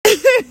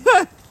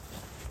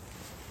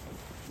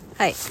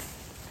Hi,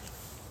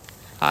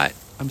 Hi,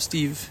 I'm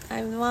Steve.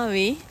 I'm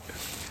Mommy.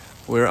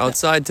 We're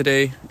outside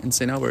today in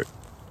St. Albert.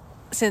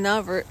 St.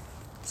 Albert,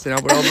 St.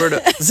 Albert,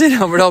 Alberta. St.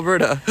 Albert,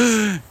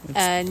 Alberta.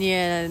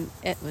 near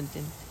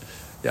Edmonton.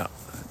 Yeah,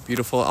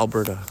 beautiful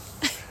Alberta.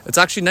 It's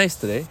actually nice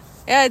today.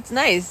 Yeah, it's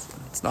nice.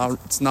 It's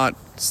not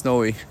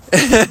snowy.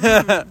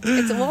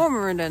 It's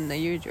warmer than the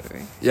usual.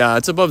 Right? Yeah,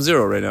 it's above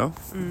zero right now.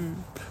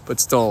 But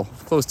still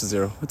close to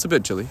zero. It's a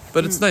bit chilly,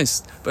 but it's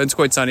nice. But it's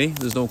quite sunny.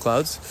 There's no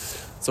clouds.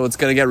 So it's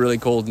going to get really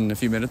cold in a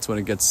few minutes when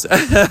it gets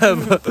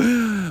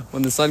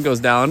when the sun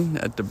goes down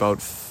at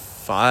about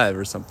 5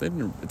 or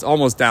something. It's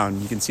almost down.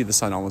 You can see the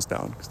sun almost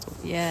down. So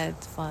Yeah,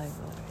 it's 5.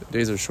 the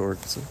days are short.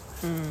 So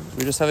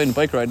we're just having a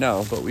bike ride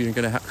now, but we're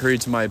going to hurry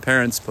to my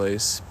parents'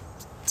 place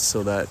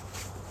so that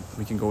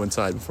we can go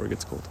inside before it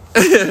gets cold.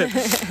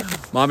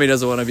 Mommy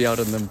doesn't want to be out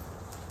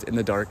in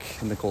the dark,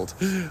 in the cold.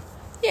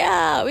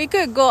 Yeah, we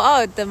could go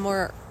out the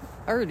more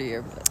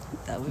earlier, but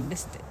we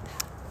missed it.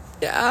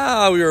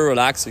 Yeah, we were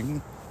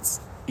relaxing,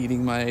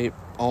 eating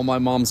all my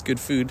mom's good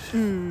food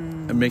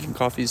and making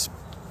coffees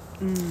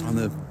on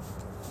the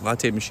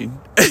latte machine.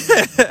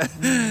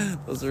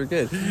 Those were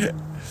good.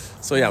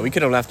 So yeah, we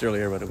could have left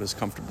earlier, but it was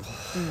comfortable.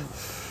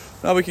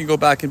 Now we can go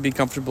back and be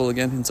comfortable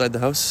again inside the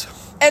house.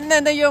 And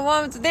then your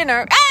mom's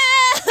dinner.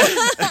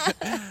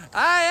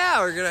 Yeah,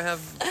 we're gonna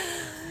have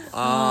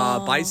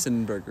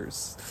bison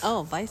burgers.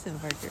 Oh, bison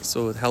burgers.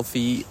 So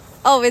healthy.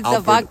 Oh, it's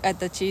Alberta.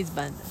 the cheese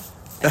bun.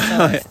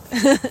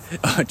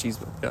 Cheese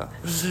bun. Yeah,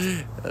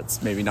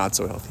 that's maybe not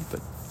so healthy,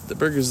 but the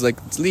burgers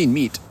it's lean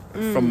meat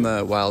from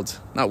the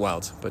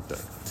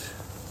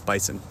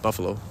bison,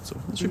 buffalo. So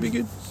it should be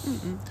good.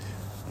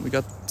 We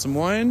got some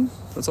wine.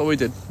 That's all we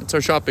did. That's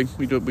our shopping.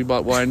 We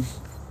bought wine.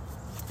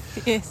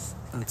 Yes.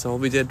 That's all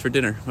we did for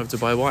dinner. We have to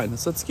buy wine.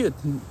 So that's good.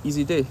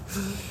 Easy day.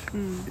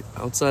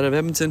 Outside of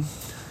Edmonton.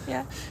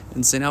 Yeah.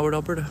 In St. Albert,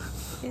 Alberta.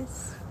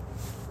 Yes.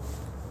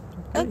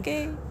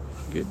 Okay.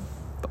 Good.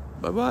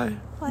 Bye-bye.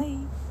 Bye.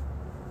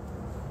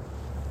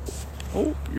 Oh,